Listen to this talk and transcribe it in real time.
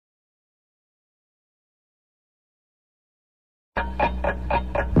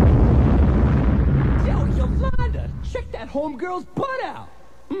homegirl's butt out.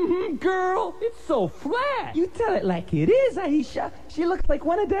 Girl, it's so flat. You tell it like it is, Aisha. She looks like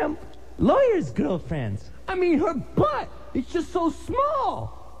one of them lawyers' girlfriends. I mean, her butt, it's just so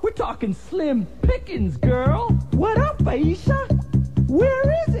small. We're talking slim pickings, girl. What up, Aisha? Where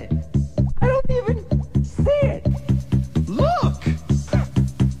is it? I don't even see it. Look!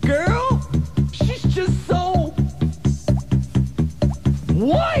 Girl, she's just so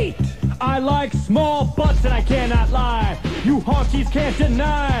white. I like small butts and I cannot lie. You honkies can't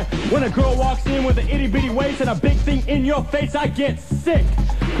deny. When a girl walks in with an itty-bitty waist and a big thing in your face, I get sick.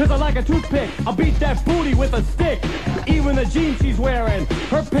 Cause I like a toothpick, I'll beat that booty with a stick. Even the jeans she's wearing,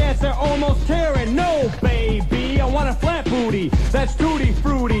 her pants are almost tearing. No, baby, I want a flat booty, that's tutti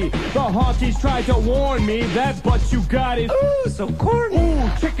fruity. The honkies tried to warn me, that butt you got is ooh, so corny. Ooh,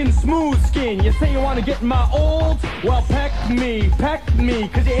 chicken smooth skin. You say you wanna get in my olds? Well, peck me,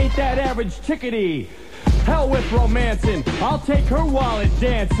 cause you ain't that average chickadee. Hell with romancing, I'll take her wallet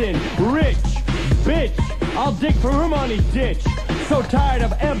dancing. Rich, bitch, I'll dig for her money ditch. So tired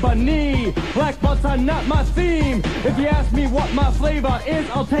of ebony, black butts are not my theme. If you ask me what my flavor is,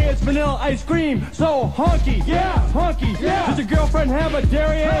 I'll tell you it's vanilla ice cream. So honky, yeah, honky, yeah. Does your girlfriend have a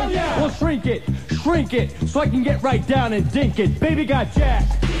dairy? Yeah. Well, shrink it, so I can get right down and dink it. Baby got jack.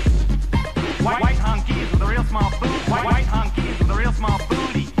 White honkies with a real small booty. White honkies with a real small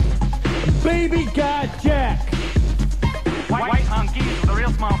booty. Baby got jack. White honkies with a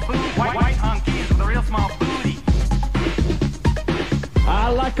real small booty. White honkies with a real small booty. I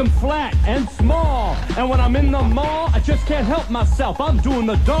like them flat and small, and when I'm in the mall, I just can't help myself. I'm doing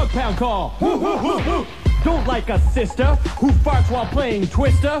the dog pound call. Don't like a sister who farts while playing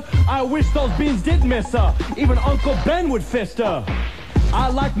Twister. I wish those beans did miss her. Even Uncle Ben would fist her. I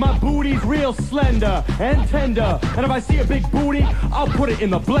like my booties real slender and tender, and if I see a big booty, I'll put it in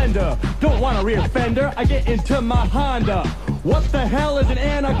the blender. Don't want a rear fender, I get into my Honda. What the hell is an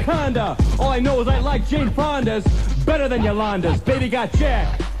anaconda? All I know is I like Jane Fonda's better than Yolanda's. Baby got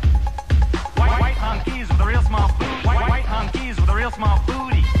jack. White honkies with a real small booty. White honkies with a real small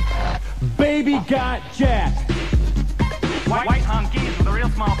booty. Baby got jack. White honkies with a real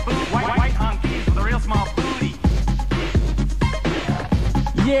small booty. White honkies with a real small booty.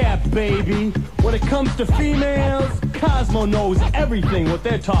 Yeah, baby. When it comes to females, Cosmo knows everything what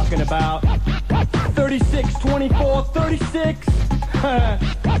they're talking about. 36, 24, 36.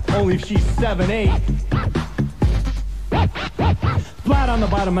 Only if she's 7'8". Flat on the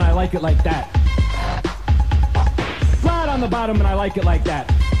bottom and I like it like that. Flat on the bottom and I like it like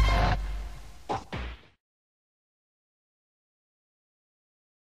that.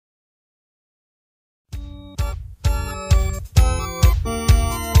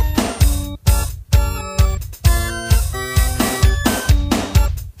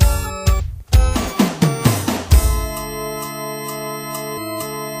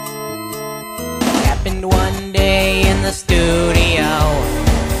 One day in the studio,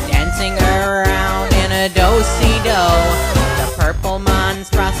 dancing around in a do-si-do. The purple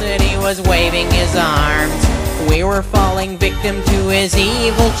monstrosity was waving his arms. We were falling victim to his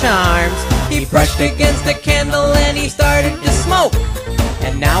evil charms. He brushed against the candle and he started to smoke.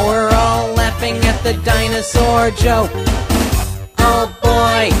 And now we're all laughing at the dinosaur joke. Oh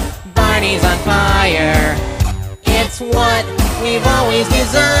boy, Barney's on fire. It's what we've always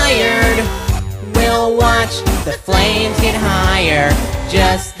desired. We'll watch the flames get higher.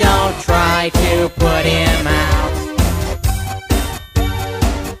 Just don't try to